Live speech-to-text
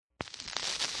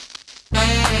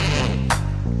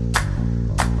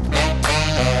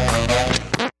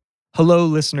Hello,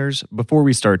 listeners. Before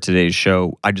we start today's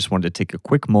show, I just wanted to take a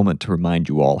quick moment to remind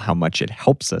you all how much it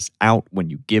helps us out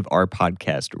when you give our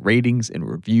podcast ratings and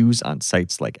reviews on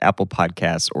sites like Apple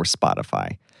Podcasts or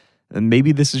Spotify. And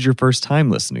maybe this is your first time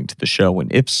listening to the show,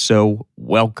 and if so,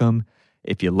 welcome.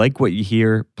 If you like what you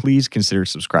hear, please consider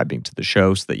subscribing to the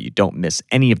show so that you don't miss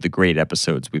any of the great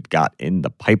episodes we've got in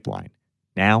the pipeline.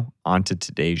 Now, on to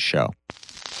today's show.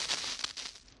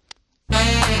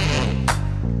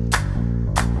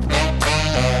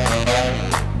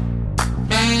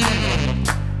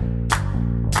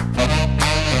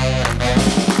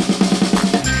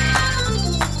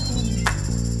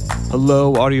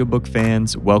 Hello, audiobook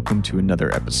fans. Welcome to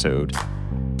another episode.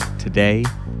 Today,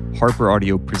 Harper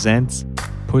Audio presents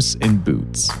Puss in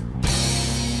Boots.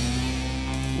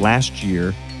 Last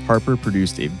year, Harper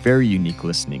produced a very unique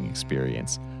listening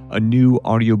experience, a new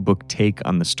audiobook take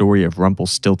on the story of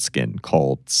Rumpelstiltskin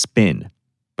called Spin.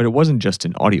 But it wasn't just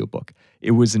an audiobook,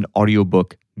 it was an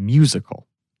audiobook musical.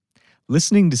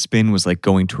 Listening to Spin was like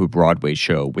going to a Broadway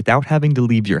show without having to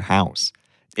leave your house.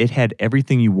 It had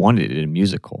everything you wanted in a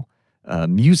musical.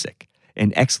 Music,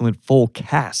 an excellent full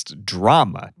cast,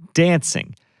 drama,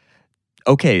 dancing.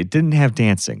 Okay, it didn't have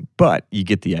dancing, but you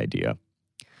get the idea.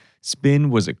 Spin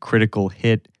was a critical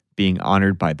hit, being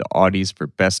honored by the Audies for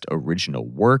Best Original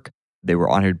Work. They were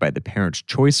honored by the Parents'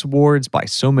 Choice Awards, by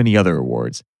so many other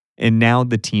awards. And now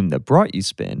the team that brought you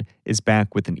Spin is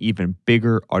back with an even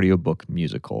bigger audiobook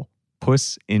musical,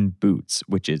 Puss in Boots,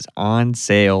 which is on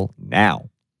sale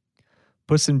now.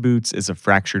 Puss in Boots is a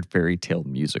fractured fairy tale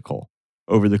musical.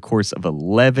 Over the course of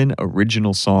 11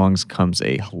 original songs comes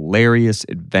a hilarious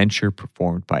adventure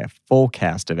performed by a full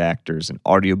cast of actors and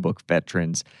audiobook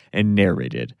veterans and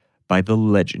narrated by the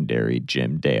legendary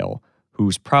Jim Dale,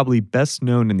 who's probably best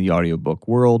known in the audiobook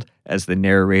world as the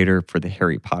narrator for the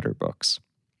Harry Potter books.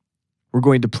 We're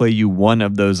going to play you one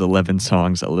of those 11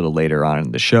 songs a little later on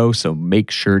in the show, so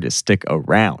make sure to stick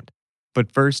around.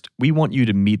 But first, we want you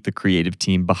to meet the creative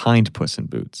team behind Puss in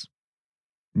Boots.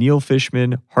 Neil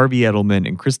Fishman, Harvey Edelman,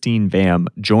 and Christine Vam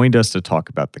joined us to talk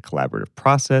about the collaborative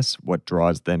process, what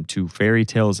draws them to fairy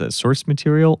tales as source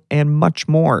material, and much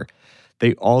more.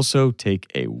 They also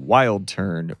take a wild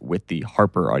turn with the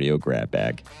Harper Audio grab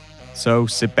bag. So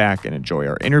sit back and enjoy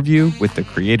our interview with the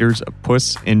creators of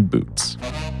Puss in Boots.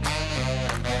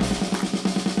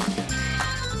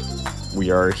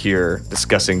 We are here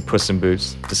discussing Puss in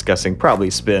Boots, discussing probably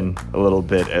Spin a little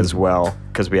bit as well,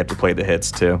 because we have to play the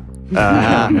hits too.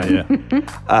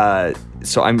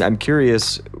 So I'm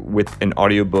curious, with an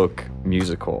audiobook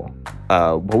musical,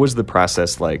 what was the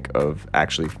process like of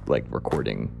actually like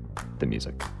recording the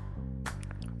music?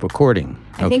 Recording.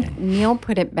 I think Neil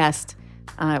put it best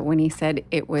when he said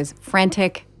it was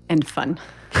frantic and fun.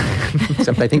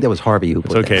 Except I think that was Harvey who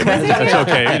put It's okay. That's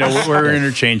okay. You know, we're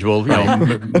interchangeable. You know,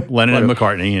 Lennon and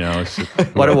McCartney. You know,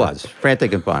 what it was,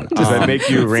 frantic and fun. Does that make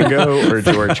you Ringo or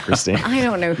George, Christine? I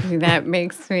don't know who that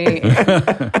makes me.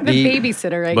 The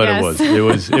babysitter, I guess.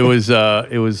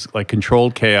 But it was like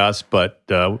controlled chaos. But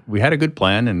we had a good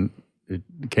plan, and it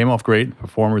came off great. The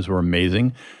performers were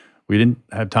amazing. We didn't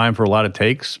have time for a lot of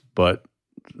takes, but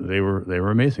they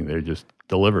were amazing. They just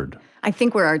delivered. I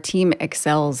think where our team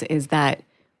excels is that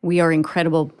we are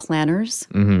incredible planners,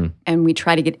 and we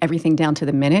try to get everything down to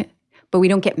the minute, but we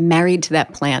don't get married to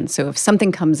that plan. So if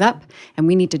something comes up and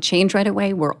we need to change right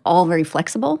away, we're all very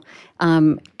flexible,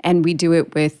 and we do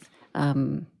it with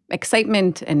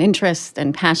excitement and interest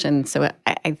and passion. So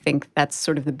I think that's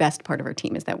sort of the best part of our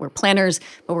team, is that we're planners,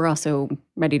 but we're also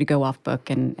ready to go off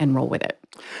book and roll with it.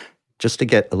 Just to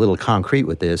get a little concrete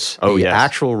with this, the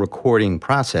actual recording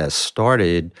process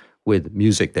started with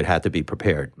music that had to be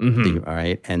prepared, all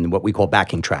right, and what we call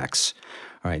backing tracks.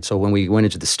 All right, so when we went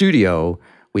into the studio,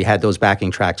 we had those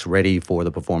backing tracks ready for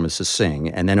the performers to sing,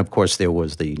 and then, of course, there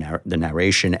was the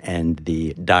narration and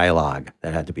the dialogue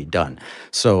that had to be done.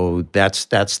 So that's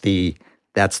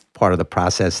part of the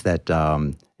process that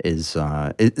is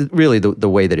really the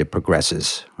way that it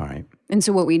progresses, all right. And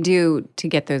so what we do to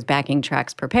get those backing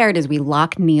tracks prepared is we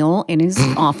lock Neil in his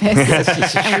office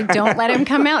and we don't let him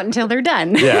come out until they're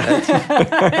done.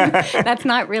 Yeah. That's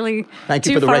not really Thank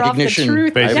too you for the far recognition. Off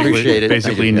the truth. I appreciate it.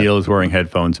 Basically, Neil is wearing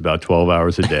headphones about 12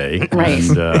 hours a day. Right.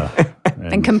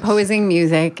 And composing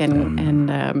music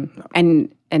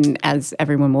and as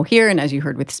everyone will hear, and as you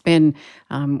heard with Spin,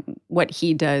 what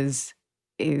he does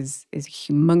is a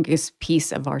humongous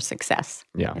piece of our success.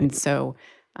 Yeah. And so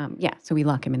So we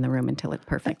lock him in the room until it's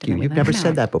perfect. You've never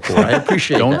said that before. I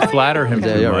appreciate Don't that. flatter him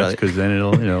too much, because then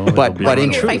it'll, But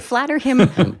in truth, if I flatter him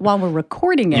while we're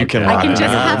recording it, I can just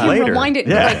have him later. rewind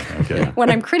it. When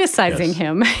I'm criticizing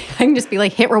him, I can just be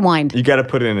like, hit rewind. You got to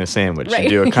put it in a sandwich. Right. You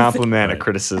do a compliment, a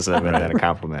criticism, and then a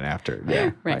compliment after.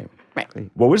 Yeah. Right.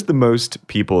 What was the most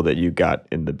people that you got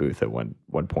in the booth at one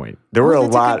point? There were a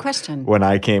that's lot. a good question. When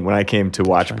I came to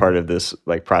watch part of this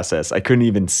process, I couldn't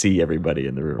even see everybody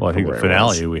in the room. Well, I think the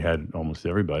finale we had almost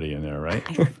everybody in there, right?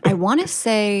 I want to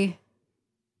say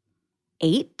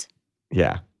 8.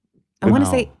 Yeah. I want to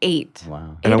say 8.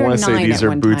 Wow. And I want to say these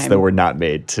are booths that were not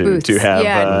made to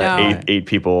have eight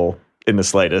people in the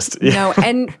slightest. No,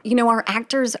 and our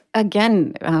actors,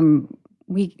 again,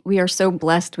 we are so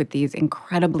blessed with these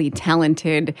incredibly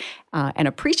talented and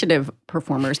appreciative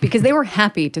performers, because they were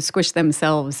happy to squish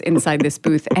themselves inside this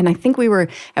booth. And I think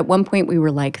at one point we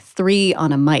were like 3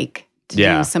 on a mic to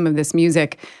do some of this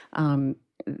music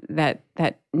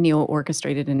that Neil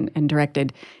orchestrated and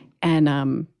directed.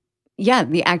 And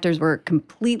the actors were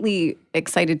completely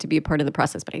excited to be a part of the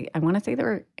process. But I want to say there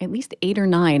were at least 8 or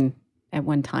 9 at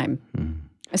one time,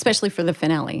 especially for the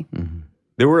finale. Mm-hmm.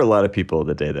 There were a lot of people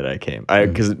the day that I came.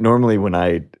 Because normally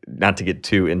not to get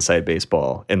too inside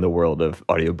baseball in the world of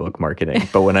audiobook marketing,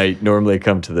 but when I normally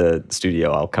come to the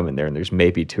studio, I'll come in there and there's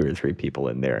maybe 2 or 3 people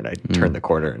in there, and I turn the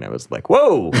corner and I was like,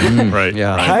 whoa. Right.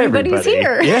 Yeah. Hi, Everybody's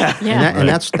everybody. here. Yeah. And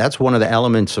that's one of the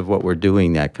elements of what we're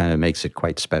doing that kind of makes it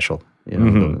quite special.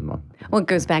 Well, it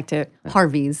goes back to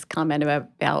Harvey's comment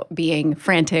about being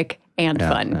frantic and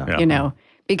fun,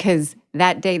 because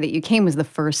that day that you came was the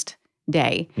first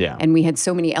day. Yeah. And we had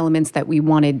so many elements that we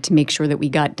wanted to make sure that we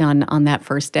got done on that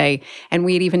first day. And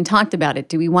we had even talked about it.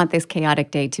 Do we want this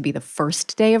chaotic day to be the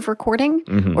first day of recording?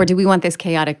 Or do we want this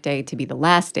chaotic day to be the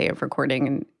last day of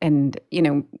recording? And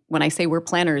when I say we're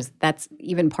planners, that's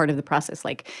even part of the process.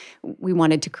 Like, we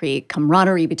wanted to create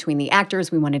camaraderie between the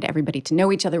actors. We wanted everybody to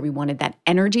know each other. We wanted that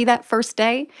energy that first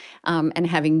day. And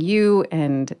having you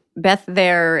and Beth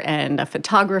there and a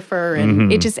photographer,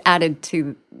 and it just added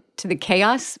to the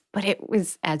chaos, but it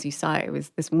was, as you saw, it was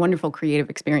this wonderful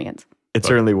creative experience. It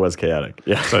certainly was chaotic.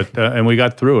 Yeah. But and we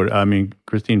got through it. I mean,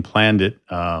 Christine planned it,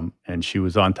 and she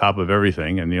was on top of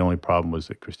everything. And the only problem was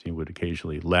that Christine would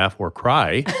occasionally laugh or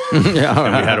cry, and we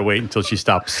had to wait until she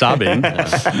stopped sobbing.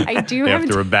 I do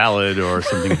after a ballad or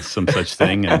some such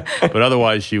thing. But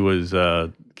otherwise, she was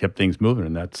kept things moving,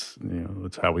 and that's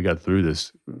how we got through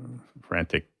this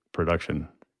frantic production.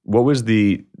 What was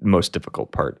the most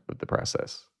difficult part of the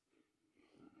process?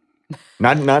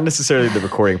 Not necessarily the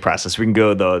recording process. We can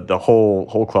go the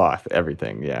whole cloth,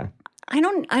 everything. Yeah. I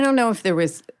don't know if there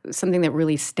was something that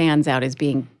really stands out as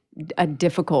being a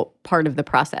difficult part of the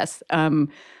process. I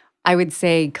would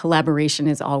say collaboration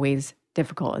is always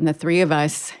difficult, and the 3 of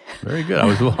us. Very good. I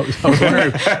was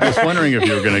wondering if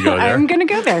you were going to go there. I'm going to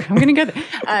go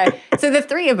there. So the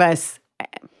 3 of us,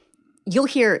 you'll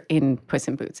hear in Puss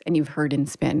in Boots, and you've heard in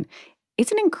Spin.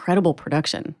 It's an incredible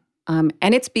production.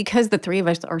 And it's because the 3 of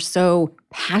us are so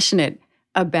passionate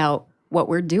about what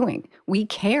we're doing. We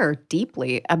care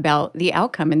deeply about the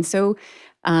outcome. And so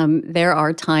there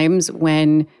are times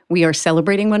when we are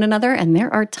celebrating one another, and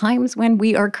there are times when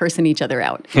we are cursing each other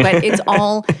out. But it's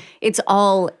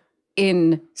all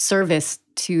in service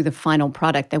to the final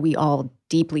product that we all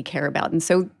deeply care about. And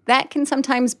so that can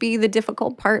sometimes be the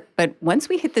difficult part. But once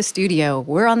we hit the studio,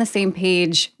 we're on the same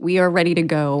page. We are ready to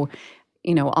go.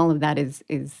 All of that is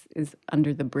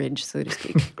under the bridge, so to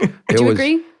speak. Do you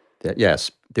agree?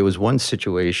 Yes. There was one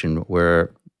situation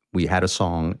where we had a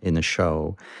song in the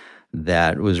show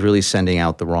that was really sending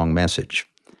out the wrong message.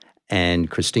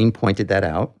 And Christine pointed that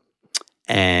out,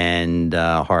 and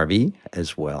Harvey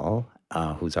as well,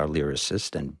 who's our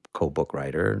lyricist and co-book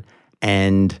writer.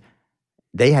 And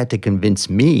they had to convince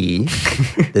me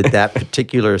that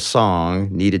particular song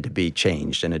needed to be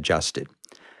changed and adjusted.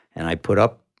 And I put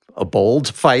up a bold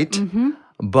fight,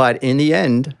 but in the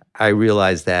end, I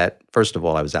realized that, first of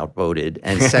all, I was outvoted,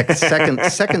 and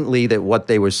secondly, that what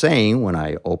they were saying, when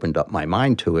I opened up my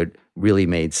mind to it, really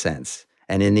made sense.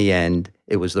 And in the end,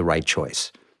 it was the right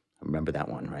choice. Remember that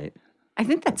one, right? I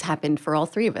think that's happened for all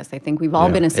 3 of us. I think we've all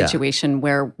been in a situation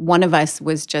where one of us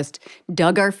was just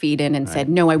dug our feet in and said,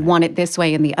 no, I want it this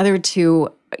way, and the other 2,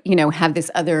 have this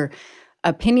other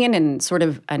opinion and sort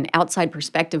of an outside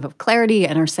perspective of clarity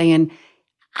and are saying,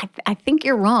 I think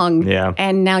you're wrong,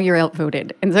 and now you're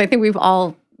outvoted. And so I think we've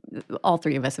all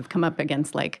 3 of us have come up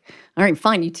against like, all right,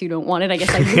 fine, you 2 don't want it. I guess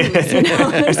I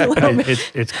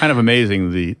lose. It's kind of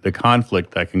amazing the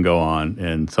conflict that can go on,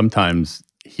 and sometimes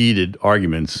heated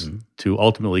arguments to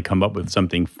ultimately come up with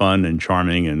something fun and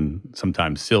charming and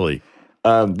sometimes silly.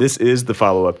 This is the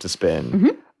follow-up to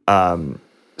Spin.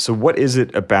 So what is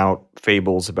it about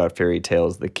fables, about fairy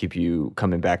tales that keep you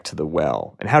coming back to the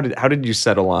well? And how did you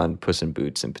settle on Puss in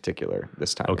Boots in particular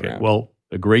this time around? Well,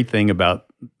 the great thing about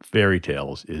fairy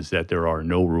tales is that there are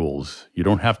no rules. You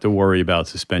don't have to worry about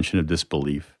suspension of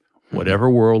disbelief. Whatever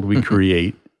world we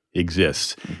create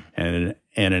exists. And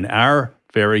in our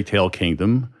fairy tale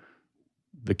kingdom,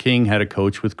 the king had a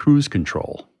coach with cruise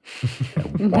control.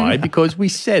 Why? Because we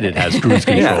said it has cruise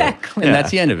control. Exactly. And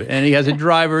that's the end of it. And he has a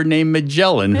driver named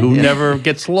Magellan who never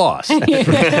gets lost.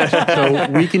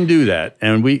 So we can do that.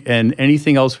 And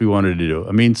anything else we wanted to do.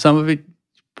 I mean, some of it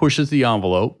pushes the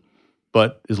envelope,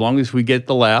 but as long as we get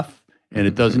the laugh and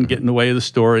it doesn't get in the way of the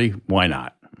story, why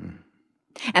not?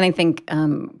 And I think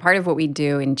part of what we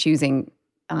do in choosing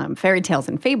fairy tales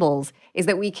and fables is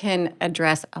that we can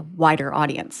address a wider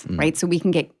audience, right? So we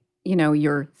can get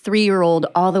your 3-year-old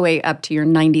all the way up to your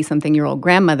 90-something-year-old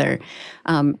grandmother,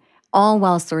 all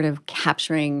while sort of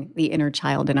capturing the inner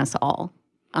child in us all.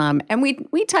 And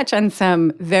we touch on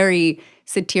some very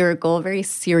satirical, very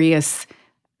serious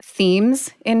themes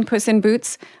in Puss in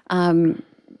Boots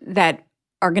that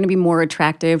are going to be more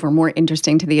attractive or more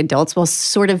interesting to the adults while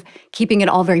sort of keeping it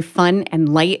all very fun and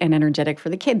light and energetic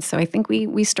for the kids. So I think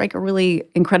we strike a really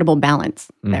incredible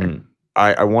balance there.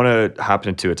 I want to hop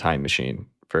into a time machine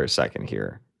for a second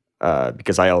here,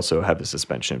 because I also have a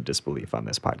suspension of disbelief on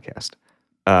this podcast.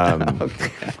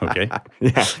 Okay.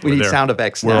 Yeah. We need sound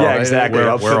effects now. Yeah, exactly.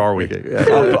 Where are we?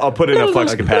 I'll put in a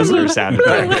flux capacitor sound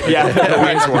effect. Yeah,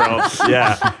 Wayne's World.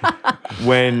 Yeah.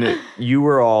 When you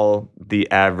were all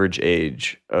the average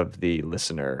age of the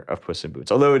listener of Puss in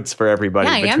Boots, although it's for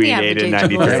everybody between 8 and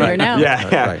 93.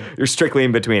 Yeah. Right. You're strictly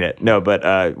in between it. No,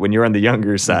 but when you're on the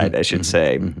younger side, I should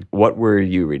say, what were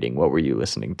you reading? What were you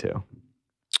listening to?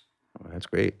 Oh, that's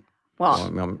great. Well,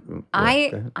 when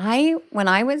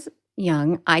I was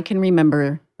young, I can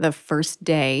remember the first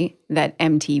day that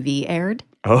MTV aired.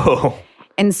 Oh.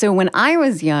 And so when I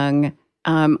was young,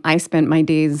 I spent my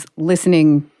days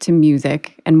listening to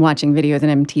music and watching videos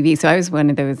on MTV. So I was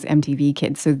one of those MTV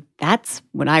kids. So that's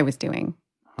what I was doing.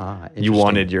 You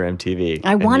wanted your MTV.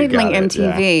 I wanted my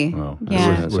MTV.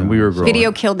 When we were growing up.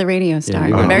 Video killed the radio star.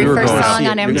 The very first song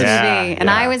on MTV. And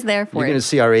I was there for it. You're going to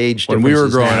see our age differences. When we were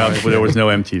growing up, there was no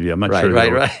MTV. I'm not sure.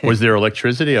 Right. Was there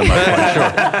electricity? I'm not quite sure.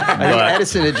 I think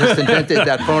Edison had just invented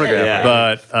that phonograph. Yeah.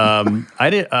 But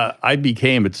I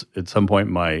became, at some point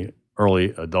in my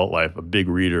early adult life, a big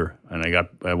reader. And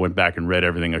I went back and read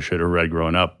everything I should have read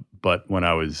growing up. But when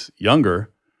I was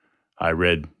younger, I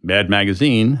read Mad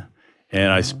Magazine.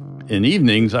 And in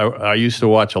evenings, I used to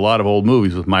watch a lot of old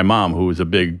movies with my mom, who was a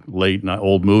big late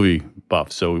old movie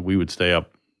buff. So we would stay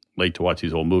up late to watch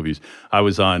these old movies. I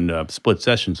was on split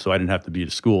sessions, so I didn't have to be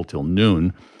at school till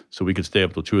noon. So we could stay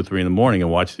up till 2 or 3 in the morning and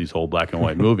watch these old black and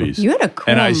white movies. You had a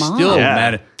cool mom.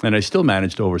 And I still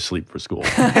managed to oversleep for school.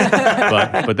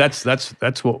 but that's what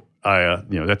that's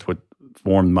what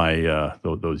formed my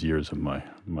those years of my.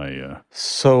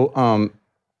 So.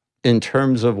 In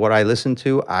terms of what I listened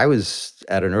to, I was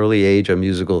at an early age a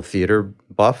musical theater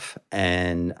buff,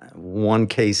 and one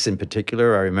case in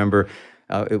particular, I remember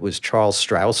it was Charles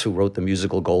Strauss who wrote the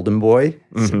musical Golden Boy.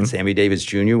 Sammy Davis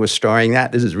Jr. was starring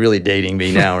that. This is really dating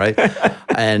me now, right?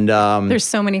 And there's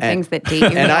so many things that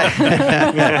date you. And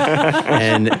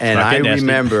I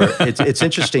remember it's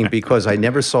interesting because I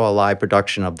never saw a live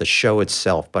production of the show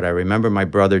itself, but I remember my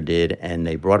brother did, and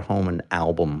they brought home an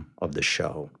album of the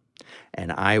show.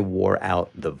 And I wore out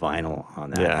the vinyl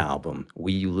on that album.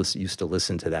 We used to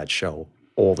listen to that show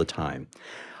all the time.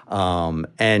 And,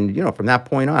 from that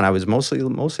point on, I was mostly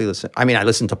listening. I mean, I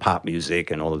listened to pop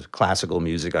music and all the classical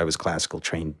music. I was classical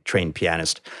trained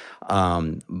pianist.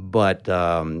 But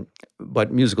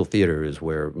musical theater is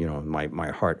where,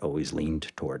 my heart always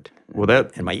leaned toward. Well,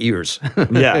 and my ears.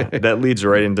 That leads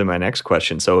right into my next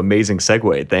question. So amazing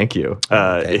segue. Thank you.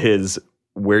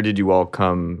 Where did you all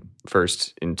come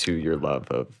first into your love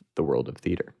of the world of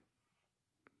theater?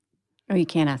 Oh, you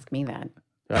can't ask me that.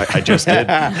 I just did.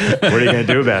 What are you going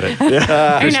to do about it?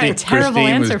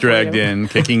 Christine was dragged in,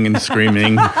 kicking and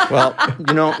screaming. Well,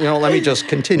 let me just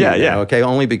continue. Okay,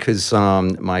 only because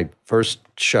my first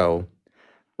show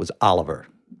was Oliver.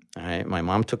 All right, my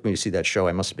mom took me to see that show.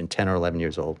 I must have been 10 or 11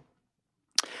 years old,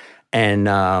 and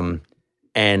I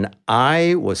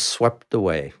was swept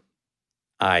away.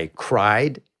 I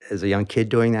cried as a young kid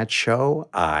doing that show.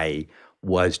 I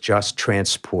was just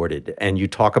transported. And you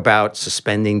talk about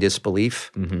suspending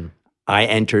disbelief. I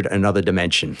entered another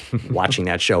dimension watching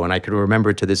that show, and I can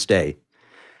remember it to this day.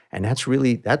 And that's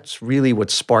really what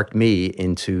sparked me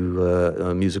into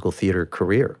a musical theater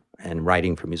career and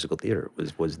writing for musical theater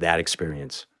was that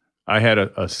experience. I had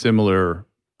a similar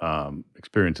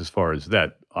experience as far as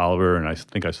that. Oliver and I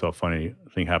think I saw a funny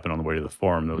thing happen on the way to the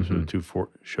Forum. Those were the two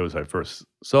shows I first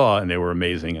saw, and they were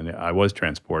amazing, and I was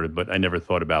transported, but I never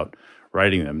thought about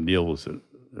writing them. Neil was an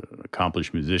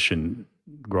accomplished musician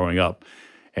growing up,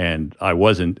 and I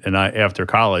wasn't. And after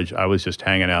college, I was just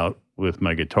hanging out with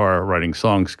my guitar writing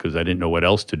songs because I didn't know what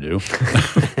else to do.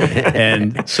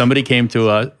 And somebody came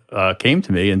to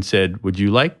me and said, "Would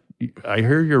you like? I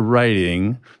hear you're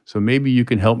writing, so maybe you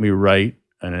can help me write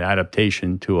an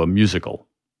adaptation to a musical."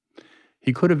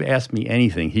 He could have asked me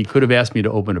anything. He could have asked me to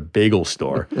open a bagel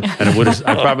store, and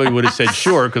I probably would have said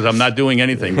sure because I'm not doing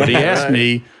anything. But he asked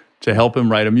me to help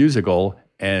him write a musical,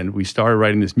 and we started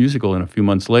writing this musical. And a few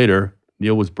months later,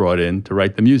 Neil was brought in to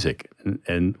write the music,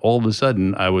 and all of a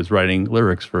sudden, I was writing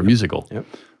lyrics for a musical. Yep.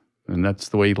 And that's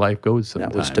the way life goes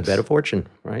sometimes. That was To Bet a Fortune,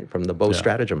 right? From the Beau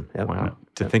Stratagem. Yep. Wow.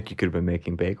 To think you could have been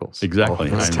making bagels. Exactly.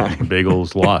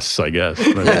 Bagels lost, I guess.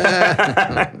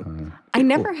 I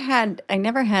never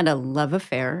had a love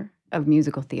affair of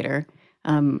musical theater.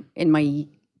 In my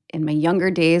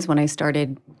younger days, when I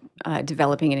started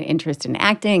developing an interest in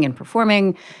acting and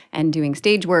performing and doing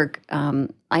stage work,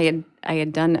 I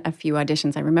had done a few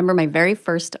auditions. I remember my very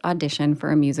first audition for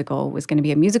a musical was going to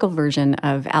be a musical version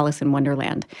of Alice in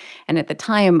Wonderland. And at the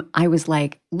time, I was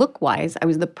like, look-wise, I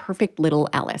was the perfect little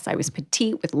Alice. I was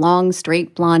petite with long,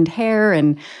 straight blonde hair.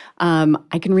 And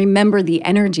I can remember the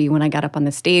energy when I got up on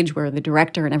the stage where the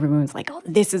director and everyone was like, oh,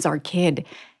 this is our kid.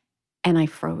 And I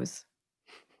froze.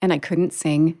 And I couldn't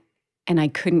sing. And I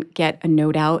couldn't get a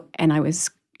note out. And I was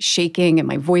shaking and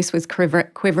my voice was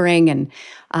quivering, and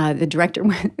the director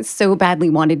so badly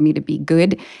wanted me to be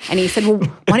good. And he said, well,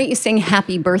 why don't you sing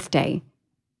Happy Birthday?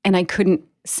 And I couldn't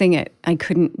sing it. I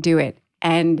couldn't do it.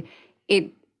 And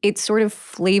it sort of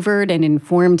flavored and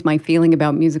informed my feeling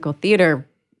about musical theater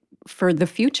for the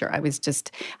future. I was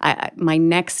just, my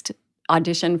next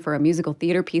audition for a musical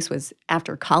theater piece was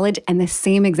after college, and the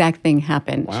same exact thing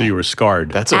happened. Wow. So you were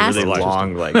scarred. That's a really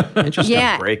long,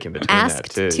 interesting break in between that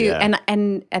too.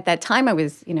 And at that time I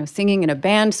was, singing in a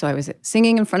band, so I was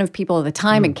singing in front of people all the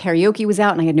time, and karaoke was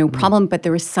out, and I had no problem. But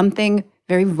there was something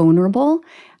very vulnerable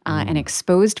and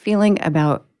exposed feeling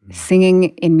about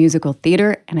singing in musical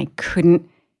theater, and I couldn't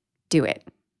do it.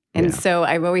 And so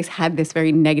I've always had this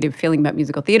very negative feeling about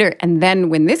musical theater. And then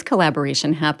when this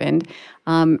collaboration happened,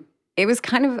 it was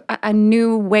kind of a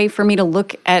new way for me to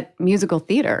look at musical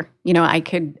theater. I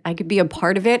could be a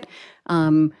part of it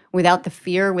without the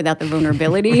fear, without the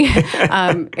vulnerability,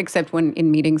 except when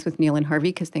in meetings with Neil and Harvey,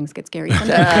 because things get scary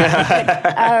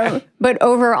sometimes. But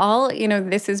overall,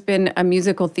 this has been a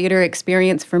musical theater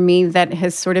experience for me that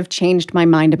has sort of changed my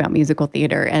mind about musical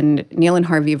theater. And Neil and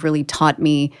Harvey have really taught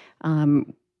me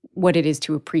what it is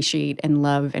to appreciate and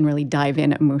love and really dive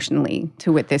in emotionally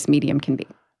to what this medium can be.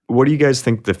 What do you guys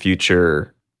think the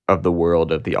future of the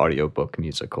world of the audiobook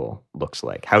musical looks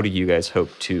like? How do you guys hope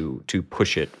to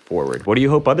push it forward? What do you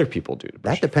hope other people do?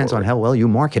 That depends on how well you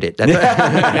market it.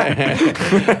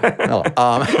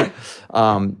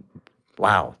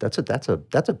 Wow, that's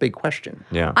a big question.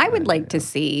 Yeah, I would like to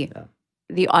see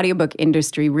the audiobook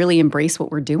industry really embrace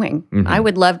what we're doing. Mm-hmm. I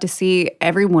would love to see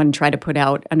everyone try to put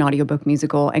out an audiobook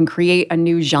musical and create a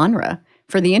new genre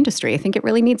for the industry. I think it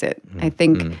really needs it.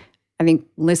 Mm-hmm. I think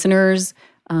listeners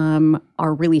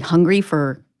are really hungry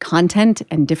for content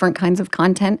and different kinds of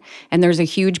content. And there's a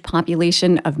huge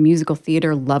population of musical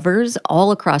theater lovers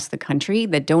all across the country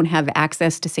that don't have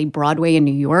access to, say, Broadway in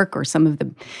New York or some of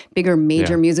the bigger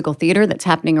major musical theater that's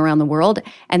happening around the world.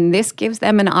 And this gives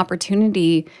them an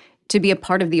opportunity to be a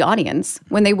part of the audience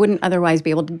when they wouldn't otherwise be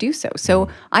able to do so. So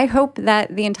I hope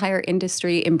that the entire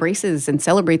industry embraces and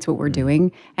celebrates what we're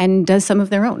doing and does some of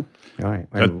their own. All right.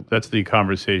 That's the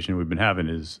conversation we've been having,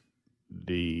 is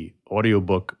the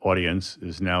audiobook audience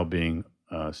is now being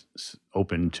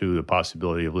open to the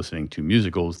possibility of listening to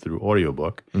musicals through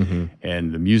audiobook. Mm-hmm.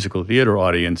 And the musical theater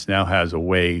audience now has a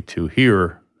way to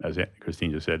hear, as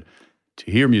Christine just said,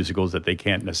 to hear musicals that they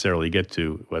can't necessarily get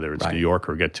to, whether it's New York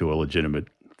or get to a legitimate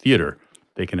theater.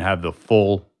 They can have the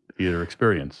full theater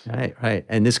experience. Right.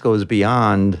 And this goes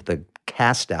beyond the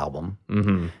cast album.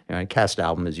 Mm-hmm. Cast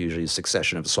album is usually a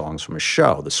succession of songs from a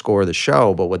show, the score of the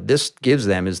show. But what this gives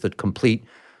them is the complete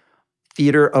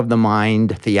theater of the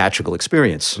mind theatrical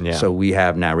experience. Yeah. So we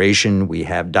have narration, we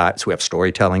have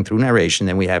storytelling through narration,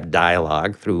 then we have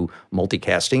dialogue through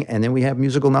multicasting, and then we have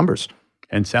musical numbers.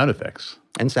 And sound effects.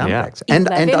 And sound effects.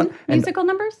 11 musical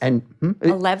numbers?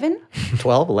 11?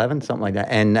 12, 11, something like that.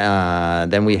 And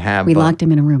then we have... We locked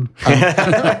him in a room.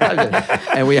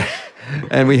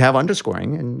 and we have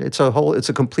underscoring, and it's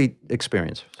a complete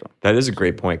experience. So. That is a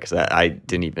great point, because I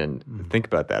didn't even think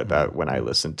about that, about when I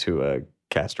listen to a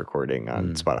cast recording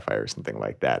on Spotify or something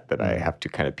like that, I have to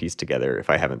kind of piece together, if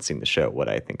I haven't seen the show, what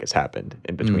I think has happened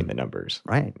in between the numbers.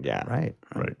 Right. Yeah. Right.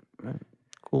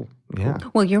 Cool. Yeah.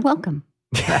 Well, you're welcome.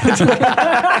 What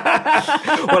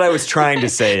I was trying to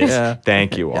say is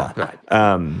thank you all. Yeah,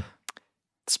 right.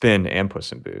 Spin and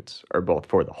Puss in Boots are both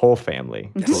for the whole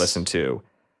family to listen to.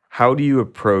 How do you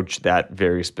approach that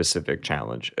very specific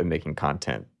challenge of making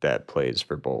content that plays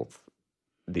for both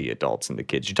the adults and the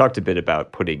kids? You talked a bit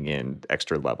about putting in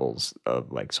extra levels of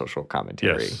like social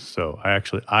commentary. Yes. So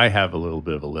I have a little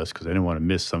bit of a list, because I didn't want to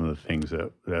miss some of the things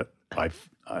that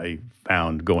I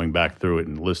found going back through it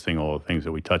and listing all the things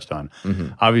that we touched on.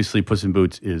 Obviously, Puss in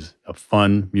Boots is a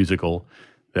fun musical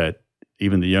that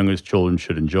even the youngest children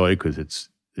should enjoy, because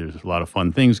there's a lot of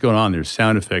fun things going on. There's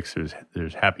sound effects,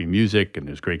 there's happy music, and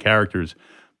there's great characters.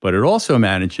 But it also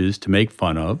manages to make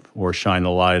fun of or shine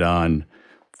the light on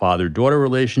father-daughter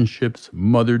relationships,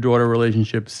 mother-daughter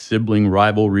relationships, sibling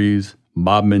rivalries,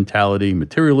 mob mentality,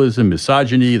 materialism,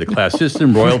 misogyny, the class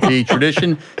system, royalty,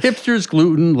 tradition, hipsters,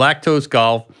 gluten, lactose,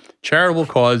 golf, charitable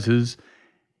causes,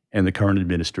 and the current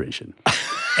administration.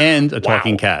 And a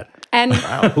talking cat. And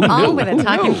all with a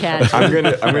talking cat. I'm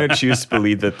gonna choose to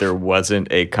believe that there wasn't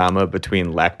a comma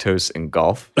between lactose and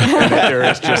golf. And that there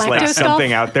is just like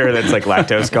something out there that's like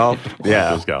lactose golf.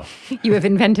 Yeah. Lactose golf. You have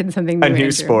invented something new. A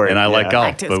new sport. And I like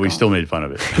golf, Lactose but we golf. still made fun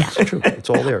of it. It's true. It's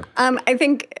all there. I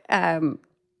think,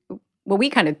 well, we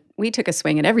took a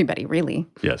swing at everybody, really.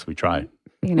 Yes, we tried.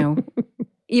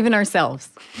 Even ourselves,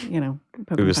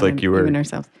 It was like you were, even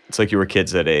ourselves. It's like you were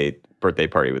kids at a birthday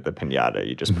party with the piñata.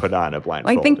 You just put on a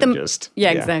blindfold. I think and just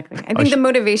exactly. I think the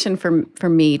motivation for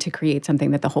me to create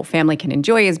something that the whole family can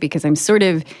enjoy is because I'm sort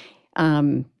of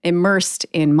immersed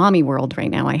in mommy world right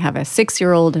now. I have a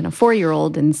 6-year-old and a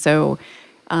 4-year-old, and so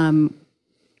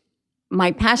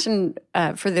my passion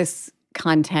for this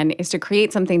content is to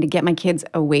create something to get my kids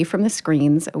away from the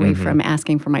screens, away from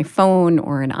asking for my phone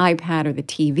or an iPad or the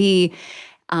TV,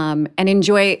 and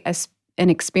enjoy an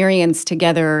experience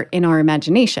together in our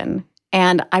imagination.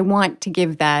 And I want to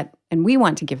give that, and we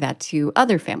want to give that to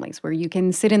other families, where you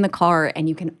can sit in the car and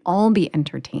you can all be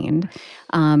entertained.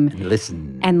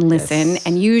 Listen.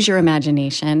 And use your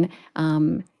imagination.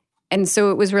 And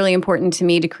so it was really important to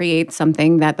me to create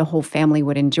something that the whole family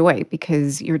would enjoy,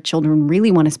 because your children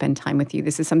really want to spend time with you.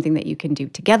 This is something that you can do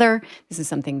together. This is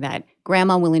something that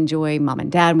grandma will enjoy, mom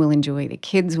and dad will enjoy, the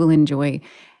kids will enjoy.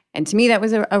 And to me, that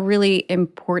was a really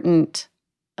important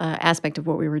aspect of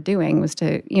what we were doing, was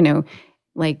to,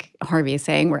 like Harvey is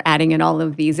saying, we're adding in all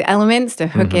of these elements to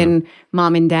hook in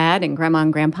mom and dad and grandma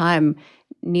and grandpa. And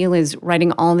Neil is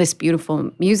writing all this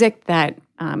beautiful music that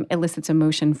elicits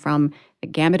emotion from the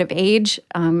gamut of age.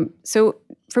 So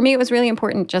for me, it was really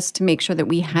important just to make sure that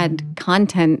we had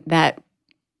content that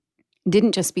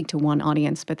didn't just speak to one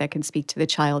audience, but that could speak to the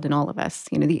child in all of us,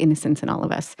 the innocence in all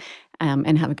of us,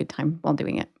 and have a good time while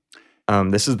doing it.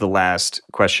 This is the last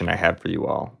question I have for you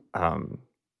all.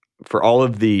 For all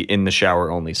of the in the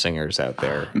shower only singers out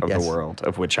there of the world,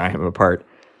 of which I am a part,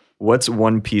 what's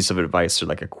one piece of advice or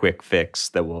like a quick fix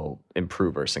that will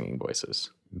improve our singing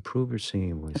voices? Improve your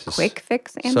singing voices. A quick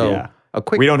fix, Andrew? So, a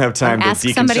quick. We don't have time to ask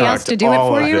deconstruct somebody else to do it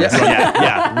all for of you? this.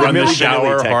 Yeah. Run the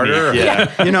shower harder.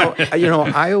 Yeah.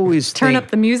 I always Turn think,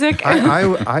 up the music.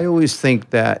 I always think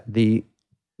that the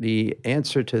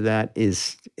answer to that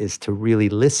is to really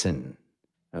listen.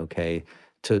 Okay.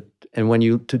 To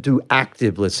do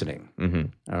active listening.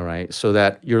 All right. So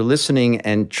that you're listening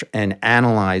and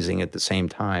analyzing at the same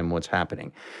time what's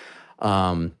happening.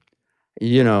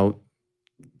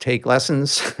 Take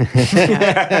lessons. Beyond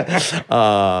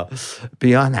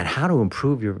that, how to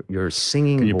improve your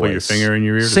singing voice. Can you put your finger in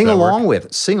your ear? Sing along with.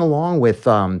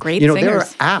 Great singers. There are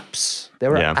apps.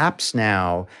 There are apps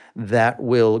now that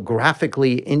will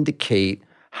graphically indicate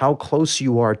how close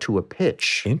you are to a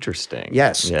pitch. Interesting.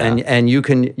 Yes, Yeah. and you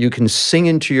can sing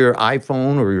into your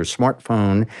iPhone or your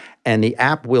smartphone, and the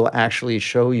app will actually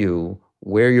show you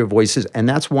where your voice is, and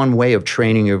that's one way of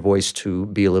training your voice to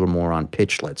be a little more on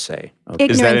pitch, let's say. Okay.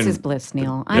 Ignorance is bliss,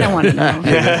 Neil. I don't want to know.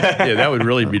 Yeah, that would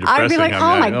really be depressing. I'd be like,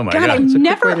 oh my God, I'm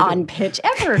never on pitch,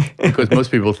 ever. Because most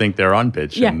people think they're on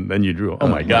pitch, and then you drew, oh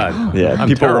my God. Yeah, I'm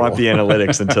people terrible. want the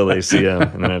analytics until they see them,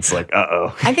 and then it's like,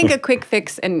 uh-oh. I think a quick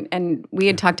fix, and we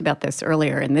had talked about this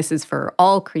earlier, and this is for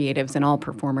all creatives and all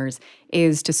performers,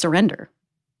 is to surrender,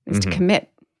 is to commit.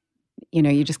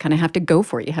 You just kind of have to go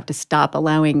for it. You have to stop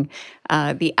allowing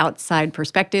the outside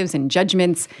perspectives and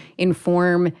judgments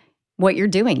inform what you're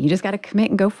doing. You just got to commit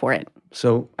and go for it.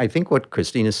 So I think what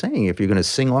Christine is saying, if you're going to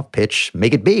sing off pitch,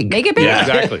 make it big. Make it big. Yeah,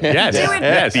 exactly. Yes. Do it,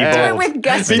 Yes. do it with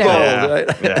gusto.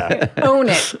 Yeah. Own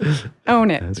it.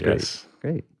 Own it. That's great. Yes.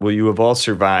 Great. Well, you have all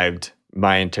survived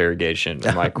my interrogation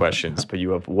and my questions, but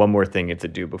you have one more thing you have to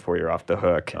do before you're off the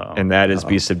hook, and that is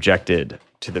be subjected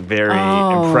to the very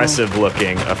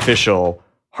impressive-looking official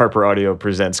Harper Audio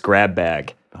Presents grab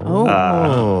bag. You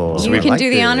can do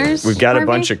the honors. We've got Harvey? a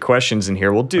bunch of questions in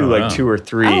here. We'll do like 2 or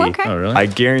 3. Oh, okay. Oh, really? I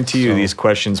guarantee you these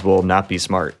questions will not be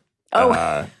smart.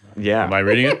 Yeah. Am I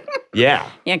reading it? Yeah.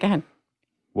 Yeah, go ahead.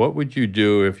 What would you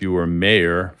do if you were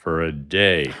mayor for a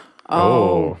day?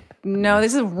 Oh. No,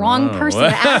 this is the wrong person to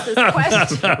ask this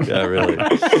question. Yeah, really.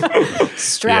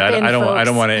 Strap in, I folks.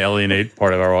 don't want to alienate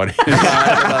part of our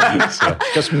audience.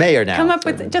 Just mayor now. Come up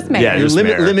with just mayor. Yeah, You're just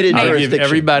mayor. limited I'll give jurisdiction.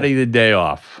 everybody the day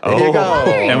off. There you go.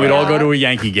 There you And we'd go. all go to a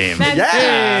Yankee game. That's- Yeah.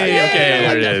 Hey, okay,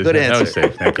 there it is. Good That answer. was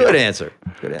safe. Thank you. Good answer.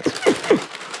 Good answer.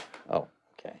 Oh,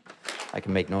 okay. I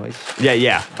can make noise.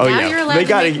 Yeah. Oh, Now yeah. you're allowed They to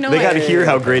gotta, make they gotta noise. hear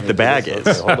how great the bag is.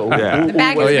 Yeah. The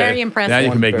bag is very impressive. Now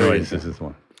you can make Very noise. This is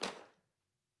one.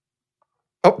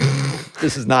 Oh,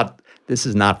 this is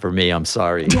not for me. I'm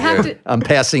sorry. have to- I'm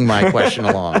passing my question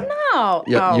along. No.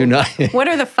 Yeah, Oh. you know. What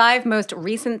are the 5 most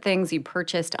recent things you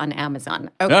purchased on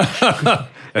Amazon? Okay.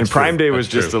 And Prime Day was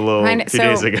just a little few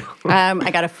days ago.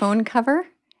 I got a phone cover.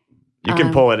 You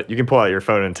can pull it. You can pull out your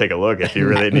phone and take a look if you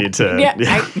really need to.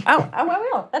 Yeah. I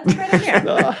will. That's right in here.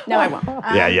 No, I won't.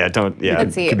 Don't. Yeah,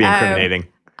 Let's see. it could be incriminating.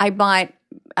 I bought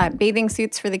bathing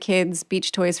suits for the kids,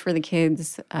 beach toys for the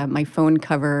kids, my phone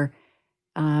cover.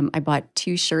 I bought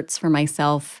 2 shirts for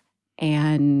myself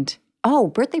and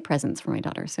birthday presents for my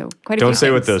daughter. So quite a few Don't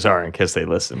say what things. those are in case they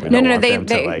listen. We No, don't no, want they, them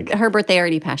to, like, her birthday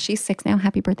already passed. She's 6 now.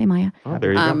 Happy birthday, Maya. oh,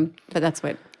 there you go. But that's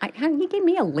what he gave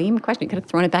me a lame question. You could have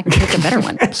thrown it back and picked a better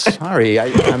one. Sorry,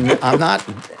 I'm not.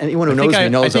 Anyone who knows me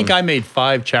knows. I think I made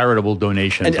 5 charitable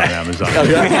donations on Amazon.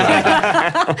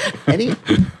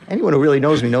 Anyone who really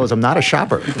knows me knows I'm not a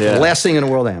shopper. Yeah. The last thing in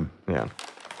the world I am. Yeah.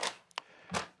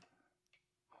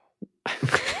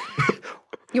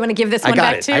 You want to give this one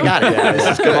got back it. too? I got it. Yeah, this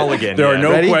is good. Mulligan. There are yeah.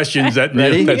 no Ready? questions that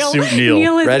Ready? suit Neil.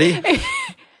 Neil is- Ready?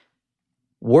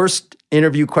 Worst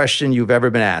interview question you've ever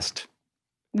been asked.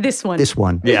 This one. This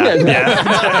one. Yeah.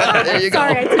 Yeah. There you go.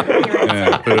 Sorry, I took it here.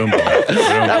 Yeah, boom.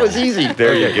 That was easy.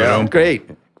 There you go. Great.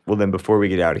 Well, then, before we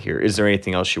get out of here, is there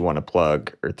anything else you want to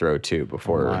plug or throw to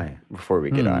before we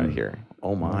get out of here?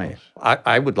 Oh my!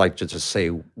 I would like to just say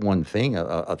one thing: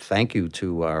 a thank you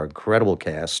to our incredible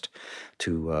cast,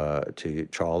 to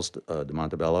Charles de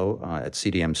Montebello at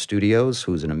CDM Studios,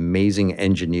 who's an amazing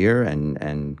engineer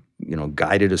and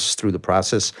guided us through the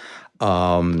process.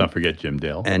 Don't forget Jim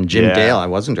Dale. And Jim Dale, I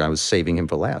was saving him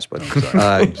for last, but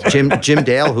Jim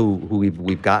Dale, who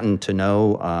we've gotten to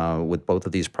know with both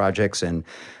of these projects, and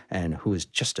who is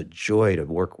just a joy to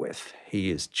work with. He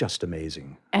is just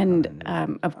amazing. And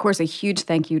of course, a huge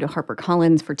thank you to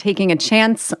HarperCollins for taking a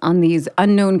chance on these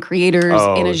unknown creators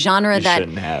in a genre you that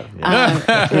shouldn't have.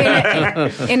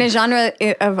 Yeah. in a genre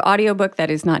of audiobook that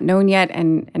is not known yet,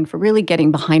 and for really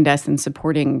getting behind us and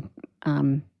supporting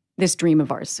this dream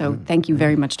of ours. So thank you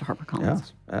very much to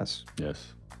HarperCollins.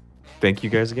 Yes. Thank you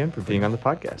guys again for being on the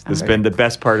podcast. This has been the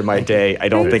best part of my day. I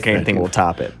don't think anything will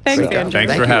top it. Thanks, So- Andrew.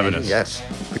 Thanks for having us. Yes.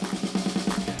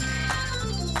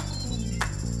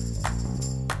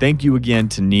 Thank you again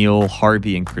to Neil,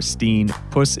 Harvey, and Christine.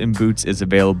 Puss in Boots is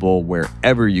available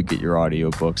wherever you get your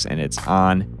audiobooks, and it's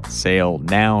on sale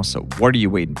now. So what are you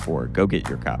waiting for? Go get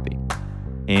your copy.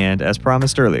 And as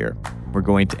promised earlier, we're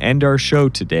going to end our show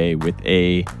today with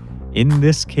in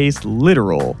this case,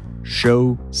 literal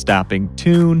show-stopping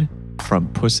tune from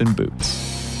Puss in Boots.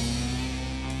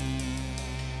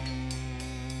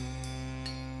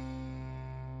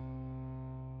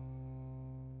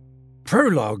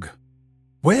 Prologue.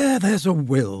 Where there's a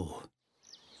will.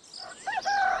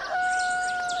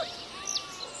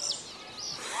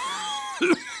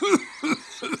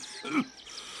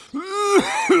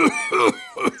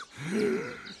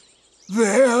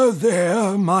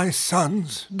 There, my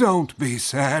sons, don't be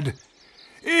sad.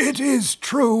 It is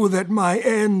true that my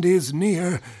end is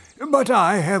near, but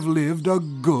I have lived a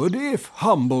good, if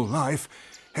humble life,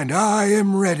 and I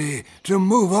am ready to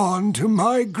move on to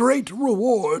my great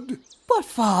reward. But,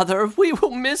 Father, we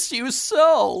will miss you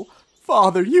so.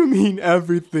 Father, you mean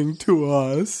everything to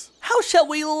us. How shall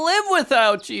we live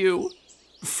without you?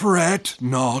 Fret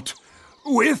not.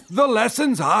 With the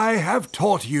lessons I have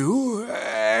taught you,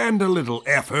 and a little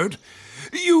effort,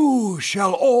 you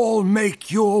shall all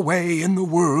make your way in the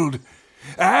world,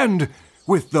 and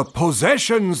With the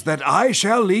possessions that I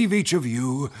shall leave each of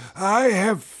you, I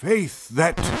have faith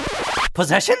that...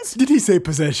 Possessions? Did he say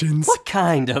possessions? What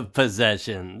kind of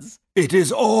possessions? It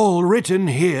is all written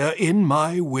here in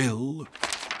my will.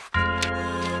 I,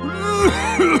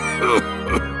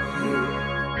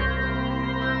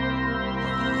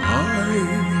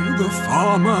 the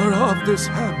farmer of this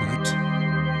hamlet,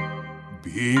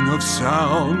 being of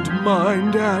sound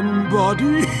mind and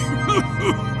body,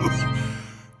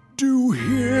 do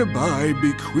hereby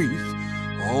bequeath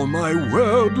all my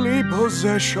worldly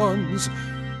possessions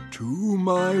to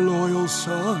my loyal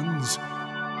sons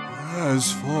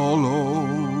as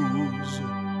follows.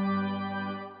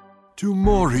 To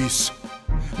Maurice,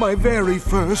 my very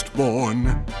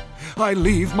firstborn, I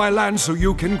leave my land so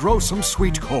you can grow some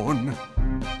sweet corn.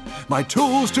 My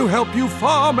tools to help you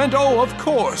farm, and oh, of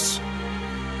course,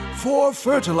 for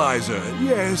fertilizer,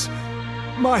 yes,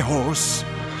 my horse.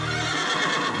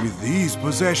 With these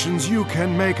possessions you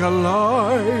can make a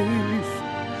life,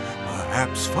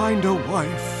 perhaps find a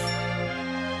wife,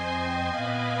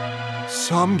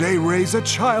 someday raise a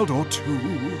child or two,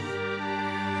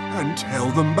 and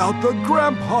tell them about the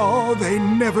grandpa they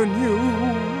never knew.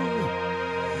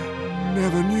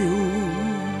 Never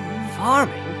knew.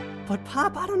 Farming? But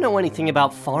Pop, I don't know anything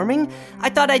about farming.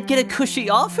 I thought I'd get a cushy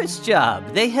office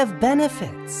job. They have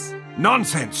benefits.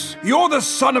 Nonsense! You're the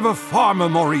son of a farmer,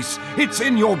 Maurice. It's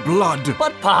in your blood.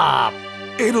 But Pop!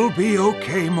 It'll be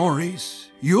okay, Maurice.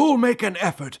 You'll make an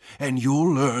effort and you'll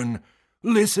learn.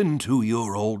 Listen to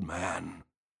your old man.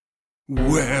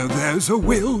 Where there's a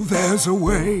will, there's a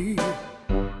way.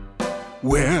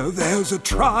 Where there's a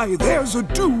try, there's a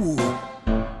do.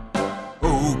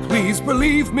 Oh, please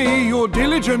believe me, your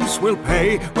diligence will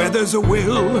pay. Where there's a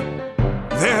will,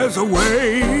 there's a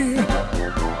way.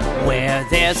 Where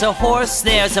there's a horse,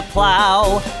 there's a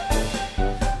plow.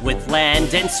 With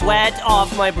land and sweat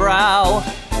off my brow,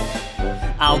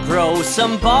 I'll grow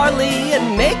some barley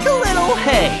and make a little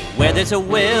hay. Where there's a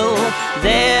will,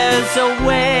 there's a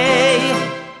way.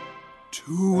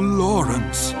 To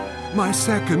Lawrence, my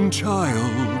second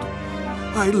child,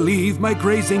 I leave my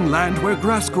grazing land where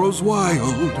grass grows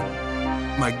wild.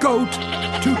 My goat,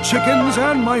 2 chickens,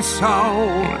 and my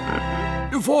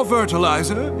sow. For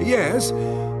fertilizer, yes,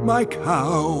 my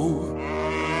cow.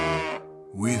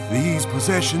 With these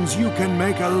possessions you can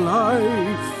make a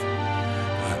life,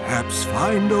 perhaps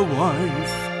find a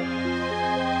wife,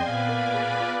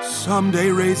 someday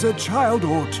raise a child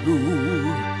or two,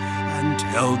 and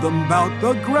tell them about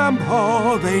the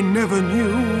grandpa they never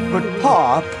knew. But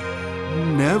Pop...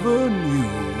 Never knew.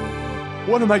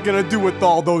 What am I gonna do with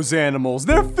all those animals?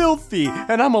 They're filthy,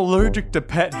 and I'm allergic to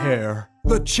pet hair.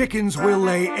 The chickens will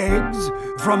lay eggs,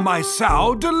 from my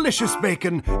sow, delicious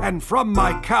bacon, and from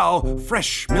my cow,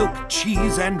 fresh milk,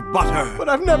 cheese, and butter. But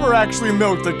I've never actually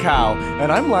milked a cow,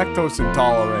 and I'm lactose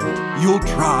intolerant. You'll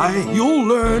try, you'll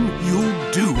learn, you'll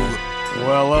do.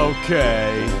 Well,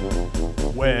 okay.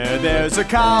 Where there's a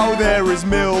cow, there is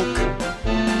milk.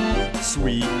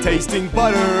 Sweet tasting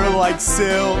butter like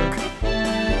silk.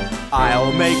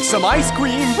 I'll make some ice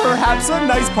cream, perhaps a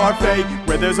nice parfait.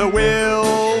 Where there's a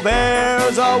will,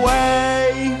 there's a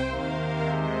way.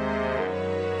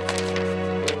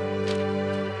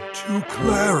 To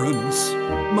Clarence,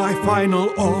 my final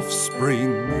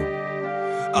offspring,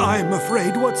 I'm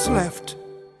afraid what's left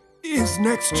is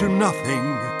next to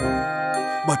nothing.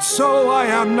 But so I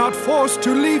am not forced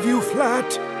to leave you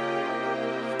flat.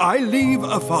 I leave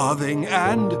a farthing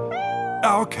and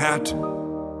our cat.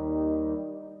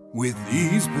 With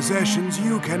these possessions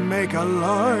you can make a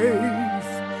life,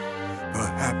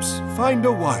 perhaps find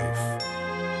a wife,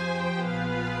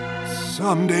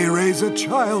 someday raise a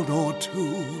child or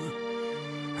two,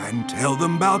 and tell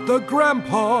them about the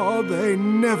grandpa they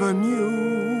never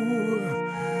knew.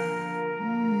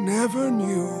 Never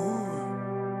knew.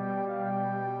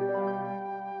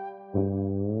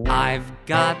 I've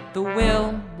got the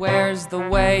will, where's the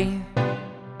way?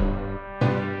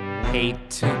 Hate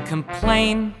to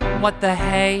complain, what the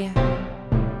hey?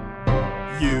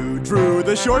 You drew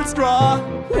the short straw.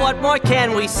 What more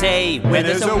can we say? Where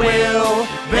there's a will,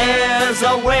 there's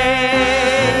a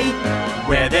way.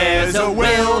 Where there's a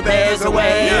will, there's a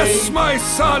way. Yes, my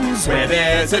sons. Where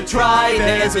there's a try,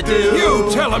 there's a do. You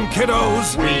tell them,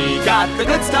 kiddos. We got the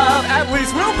good stuff. At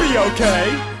least we'll be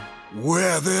okay.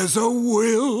 Where there's a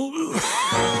will.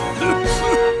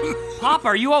 Pop,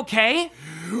 are you okay?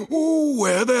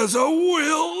 Where there's a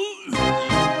will.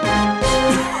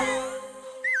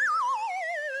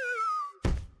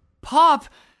 Pop,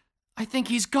 I think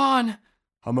he's gone.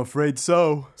 I'm afraid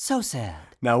so. So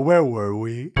sad. Now where were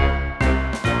we?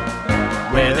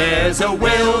 Where there's a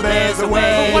will, there's a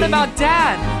way. But what about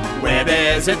Dad? Where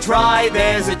there's a try,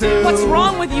 there's a do. What's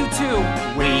wrong with you two?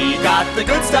 We got the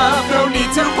good stuff, no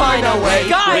need to pine away.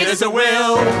 Guys! Where there's a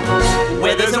will,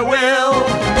 where there's a will,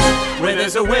 where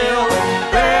there's a will,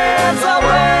 there's a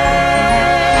way.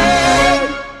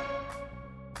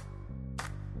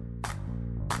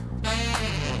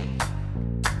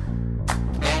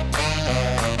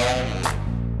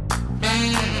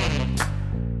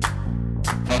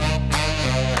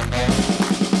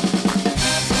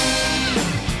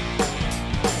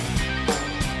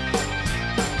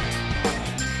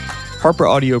 Harper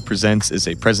Audio Presents is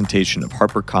a presentation of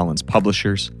HarperCollins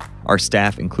Publishers. Our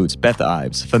staff includes Beth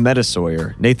Ives, Fametta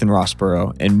Sawyer, Nathan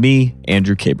Rossborough, and me,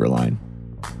 Andrew Kaberlein.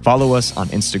 Follow us on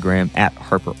Instagram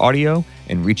 @HarperAudio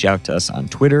and reach out to us on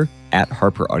Twitter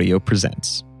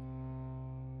 @HarperAudioPresents.